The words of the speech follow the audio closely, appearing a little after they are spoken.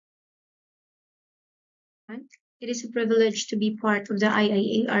It is a privilege to be part of the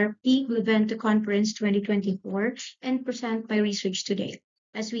IIARP Levento Conference 2024 and present my research today.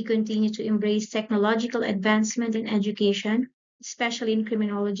 As we continue to embrace technological advancement in education, especially in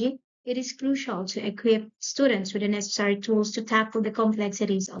criminology, it is crucial to equip students with the necessary tools to tackle the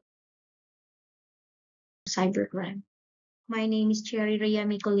complexities of cybercrime. My name is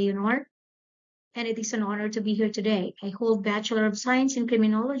Reamico Leonor, and it is an honor to be here today. I hold Bachelor of Science in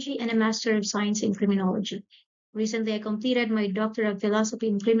Criminology and a Master of Science in Criminology. Recently, I completed my Doctor of Philosophy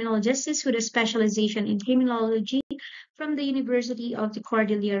in Criminal Justice with a specialization in criminology from the University of the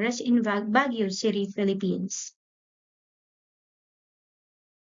Cordilleras in Baguio City, Philippines.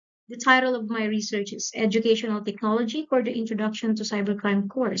 The title of my research is Educational Technology for the Introduction to Cybercrime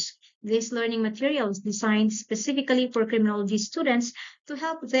course. This learning material is designed specifically for criminology students to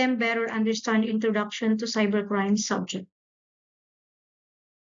help them better understand the Introduction to Cybercrime subject.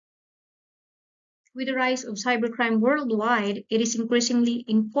 With the rise of cybercrime worldwide, it is increasingly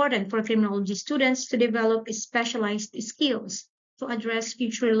important for criminology students to develop specialized skills to address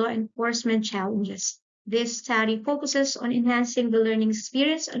future law enforcement challenges. This study focuses on enhancing the learning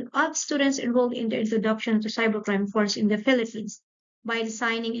experience of students enrolled in the Introduction to Cybercrime course in the Philippines. By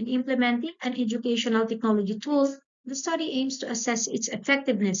designing and implementing an educational technology tool, the study aims to assess its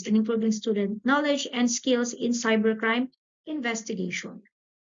effectiveness in improving student knowledge and skills in cybercrime investigation.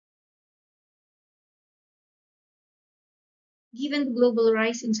 Given the global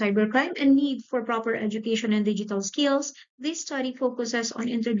rise in cybercrime and need for proper education and digital skills, this study focuses on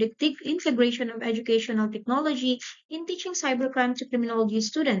integration of educational technology in teaching cybercrime to criminology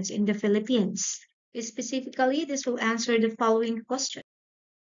students in the Philippines. Specifically, this will answer the following questions.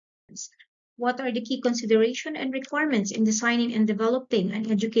 What are the key considerations and requirements in designing and developing an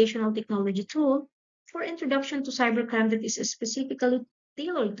educational technology tool for introduction to cybercrime that is specifically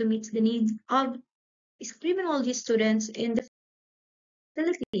tailored to meet the needs of criminology students in the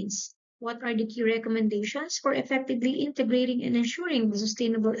Philippines? What are the key recommendations for effectively integrating and ensuring the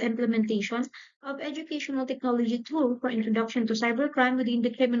sustainable implementation of educational technology tool for introduction to cybercrime within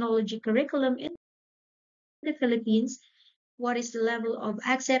the criminology curriculum in the Philippines? What is the level of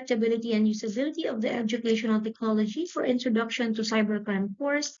acceptability and usability of the educational technology for introduction to cybercrime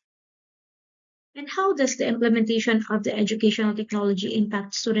course? And how does the implementation of the educational technology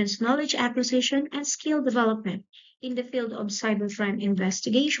impact students' knowledge acquisition and skill development in the field of cybercrime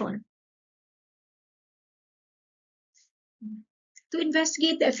investigation? To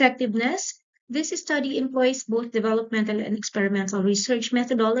investigate the effectiveness, this study employs both developmental and experimental research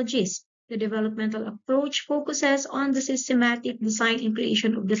methodologies. The developmental approach focuses on the systematic design and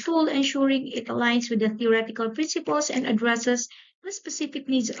creation of the tool, ensuring it aligns with the theoretical principles and addresses the specific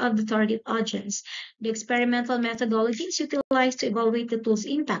needs of the target audience. The experimental methodology is utilized to evaluate the tool's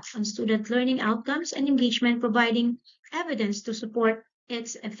impact on student learning outcomes and engagement, providing evidence to support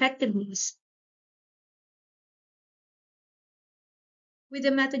its effectiveness. With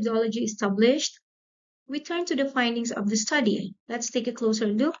the methodology established, we turn to the findings of the study. Let's take a closer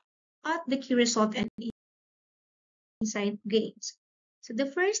look at the key result and insight gains. So the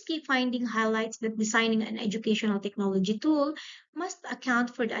first key finding highlights that designing an educational technology tool must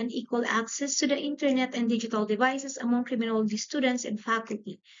account for the unequal access to the internet and digital devices among criminology students and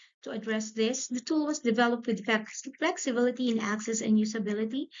faculty. To address this, the tool was developed with flexibility in access and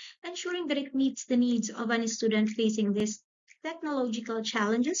usability, ensuring that it meets the needs of any student facing these technological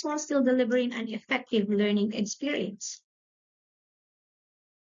challenges while still delivering an effective learning experience.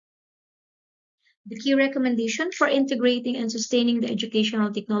 The key recommendation for integrating and sustaining the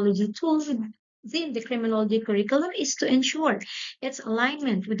educational technology tools within the criminology curriculum is to ensure its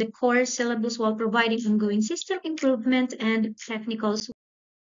alignment with the core syllabus while providing ongoing system improvement and technical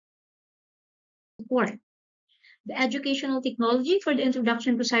support. The educational technology for the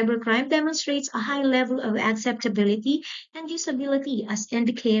introduction to cybercrime demonstrates a high level of acceptability and usability as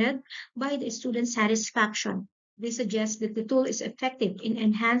indicated by the student satisfaction. This suggests that the tool is effective in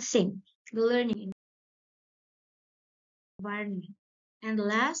enhancing the learning environment. And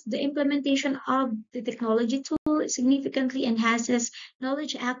last, the implementation of the technology tool significantly enhances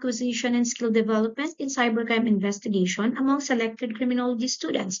knowledge acquisition and skill development in cybercrime investigation among selected criminology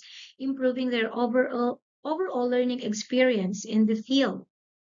students, improving their overall learning experience in the field.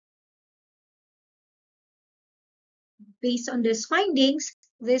 Based on these findings,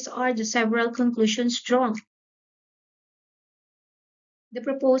 these are the several conclusions drawn. The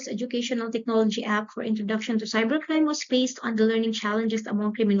proposed Educational Technology Act for Introduction to Cybercrime was based on the learning challenges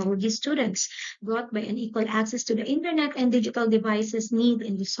among criminology students brought by unequal access to the internet and digital devices need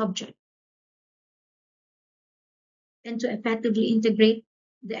in the subject. And to effectively integrate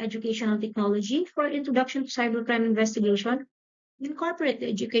the educational technology for Introduction to Cybercrime Investigation, incorporate the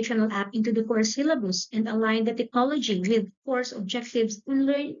educational app into the course syllabus and align the technology with course objectives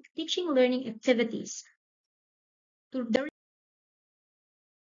and teaching learning activities. The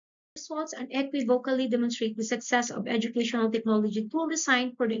results unequivocally demonstrate the success of educational technology tool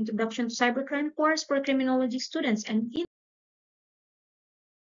designed for the Introduction to Cybercrime course for criminology students and in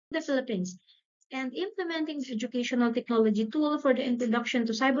the Philippines. And implementing the educational technology tool for the Introduction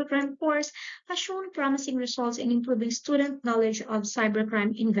to Cybercrime course has shown promising results in improving student knowledge of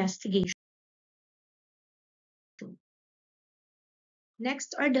cybercrime investigation.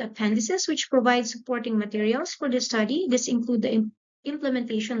 Next are the appendices, which provide supporting materials for the study. This include the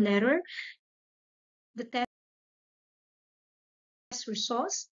implementation letter, the test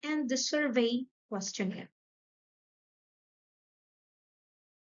results, and the survey questionnaire.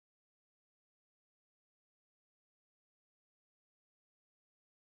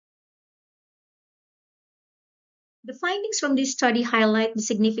 The findings from this study highlight the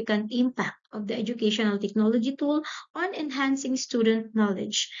significant impact of the educational technology tool on enhancing student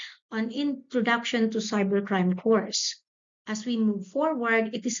knowledge on Introduction to Cybercrime course. As we move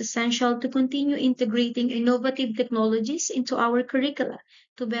forward, it is essential to continue integrating innovative technologies into our curricula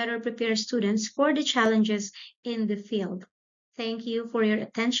to better prepare students for the challenges in the field. Thank you for your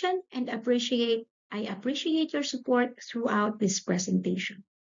attention and I appreciate your support throughout this presentation.